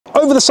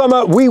Over the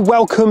summer, we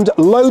welcomed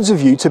loads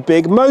of you to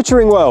Big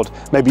Motoring World.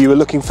 Maybe you were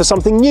looking for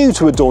something new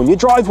to adorn your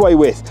driveway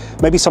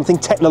with, maybe something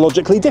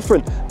technologically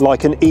different,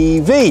 like an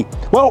EV.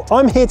 Well,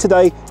 I'm here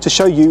today to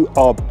show you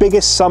our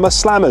biggest summer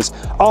slammers,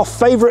 our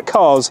favourite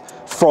cars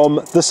from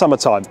the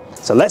summertime.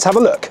 So let's have a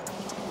look.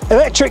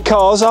 Electric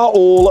cars are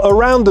all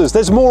around us.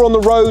 There's more on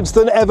the roads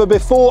than ever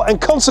before, and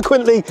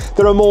consequently,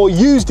 there are more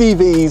used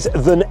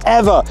EVs than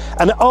ever.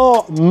 And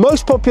our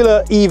most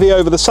popular EV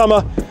over the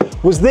summer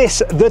was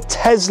this, the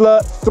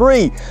Tesla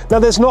 3. Now,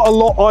 there's not a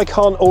lot I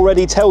can't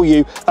already tell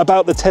you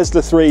about the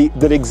Tesla 3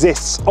 that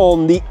exists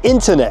on the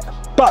internet,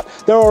 but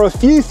there are a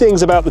few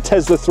things about the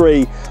Tesla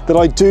 3 that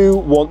I do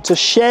want to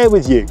share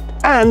with you,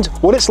 and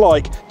what it's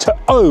like to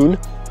own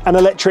an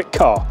electric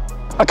car.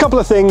 A couple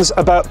of things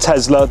about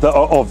Tesla that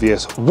are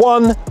obvious.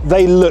 One,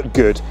 they look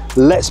good,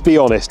 let's be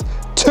honest.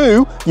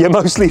 Two, you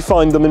mostly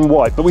find them in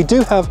white, but we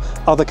do have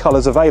other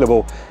colours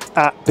available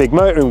at Big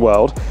Motoring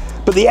World.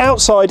 But the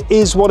outside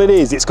is what it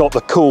is. It's got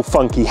the cool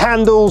funky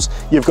handles,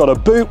 you've got a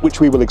boot, which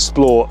we will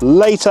explore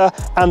later,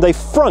 and a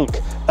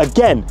frunk,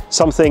 again,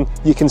 something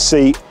you can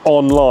see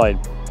online.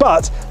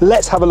 But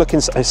let's have a look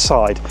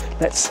inside.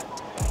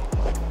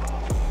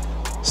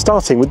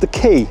 Starting with the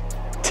key.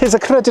 'Tis a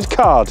credit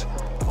card.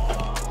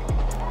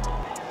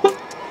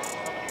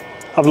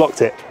 I've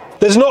locked it.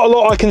 There's not a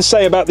lot I can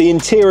say about the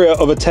interior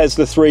of a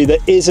Tesla 3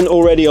 that isn't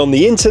already on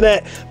the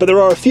internet, but there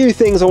are a few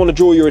things I want to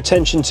draw your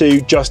attention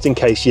to just in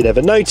case you'd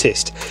ever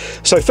noticed.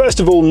 So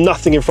first of all,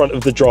 nothing in front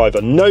of the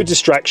driver, no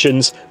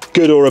distractions,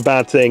 good or a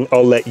bad thing,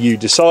 I'll let you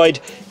decide.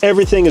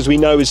 Everything, as we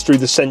know, is through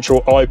the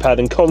central iPad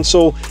and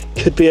console.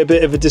 Could be a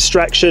bit of a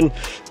distraction,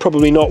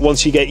 probably not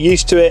once you get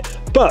used to it,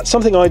 but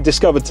something I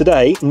discovered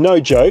today,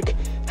 no joke,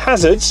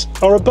 hazards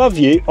are above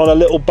you on a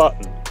little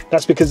button.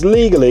 That's because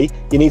legally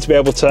you need to be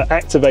able to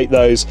activate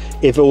those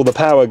if all the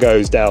power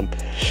goes down.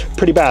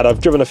 Pretty bad.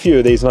 I've driven a few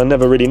of these and I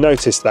never really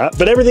noticed that,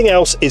 but everything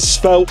else is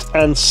svelte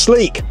and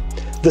sleek.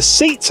 The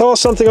seats are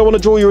something I want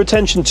to draw your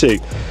attention to.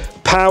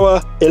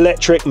 Power,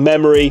 electric,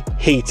 memory,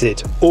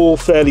 heated, all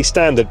fairly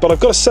standard, but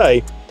I've got to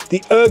say the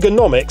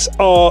ergonomics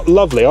are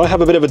lovely. I have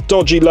a bit of a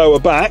dodgy lower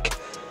back,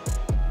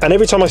 and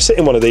every time I sit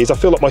in one of these I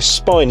feel like my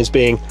spine is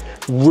being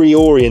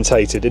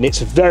reorientated, and it's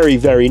very,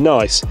 very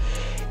nice.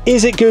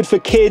 Is it good for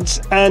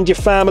kids and your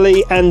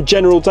family and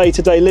general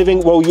day-to-day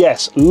living? Well,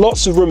 yes,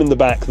 lots of room in the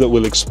back that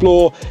we'll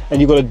explore,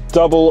 and you've got a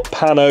double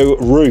pano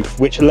roof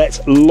which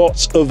lets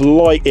lots of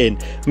light in,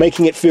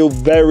 making it feel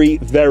very,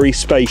 very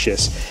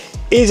spacious.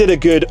 Is it a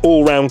good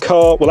all-round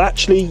car? Well,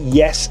 actually,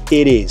 yes,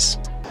 it is.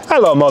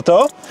 Hello,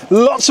 moto.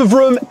 Lots of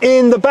room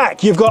in the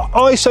back. You've got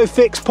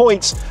ISOFIX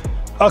points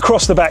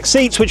across the back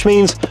seats, which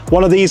means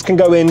one of these can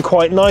go in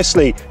quite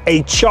nicely,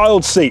 a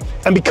child seat.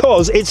 And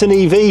because it's an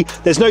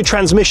EV, there's no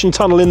transmission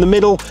tunnel in the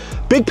middle.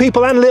 Big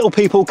people and little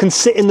people can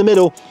sit in the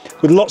middle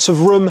with lots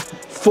of room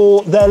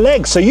for their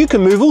legs. So you can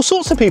move all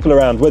sorts of people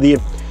around, whether you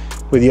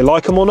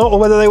like them or not, or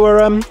whether they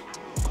were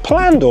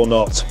planned or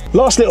not.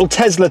 Last little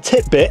Tesla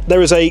tidbit,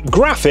 there is a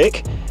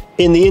graphic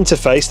in the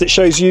interface that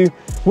shows you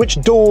which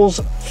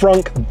doors,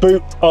 front,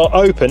 boot are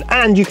open,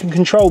 and you can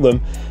control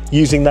them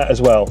using that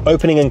as well,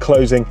 opening and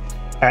closing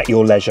at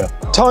your leisure.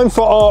 Time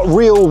for our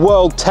real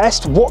world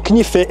test. What can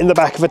you fit in the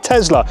back of a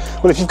Tesla?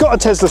 Well, if you've got a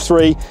Tesla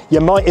 3,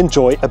 you might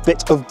enjoy a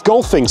bit of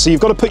golfing. So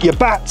you've got to put your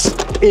bats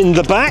in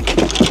the back.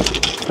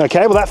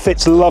 Okay, well that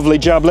fits lovely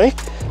jubbly.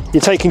 You're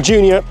taking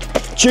Junior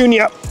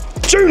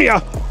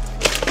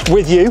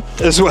with you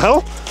as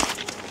well.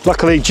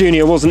 Luckily,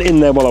 Junior wasn't in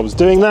there while I was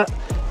doing that.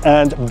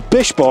 And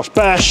bish bosh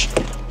bash,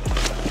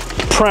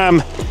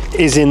 pram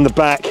is in the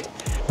back.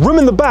 Room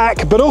in the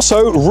back, but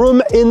also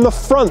room in the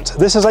front.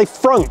 This is a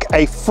frunk,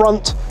 a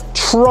front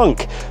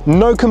trunk.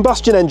 No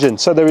combustion engine,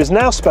 so there is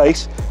now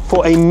space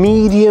for a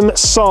medium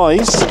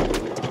size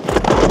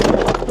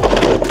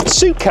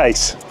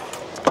suitcase.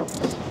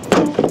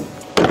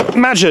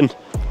 Imagine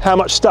how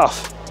much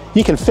stuff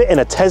you can fit in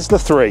a Tesla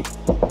 3.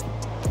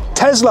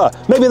 Tesla,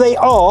 maybe they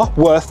are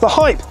worth the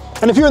hype.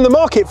 And if you're in the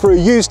market for a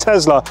used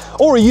Tesla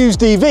or a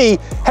used EV,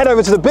 head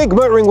over to the Big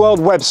Motoring World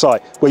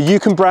website where you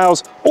can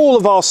browse all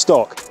of our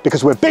stock,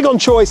 because we're big on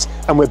choice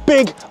and we're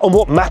big on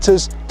what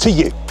matters to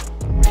you.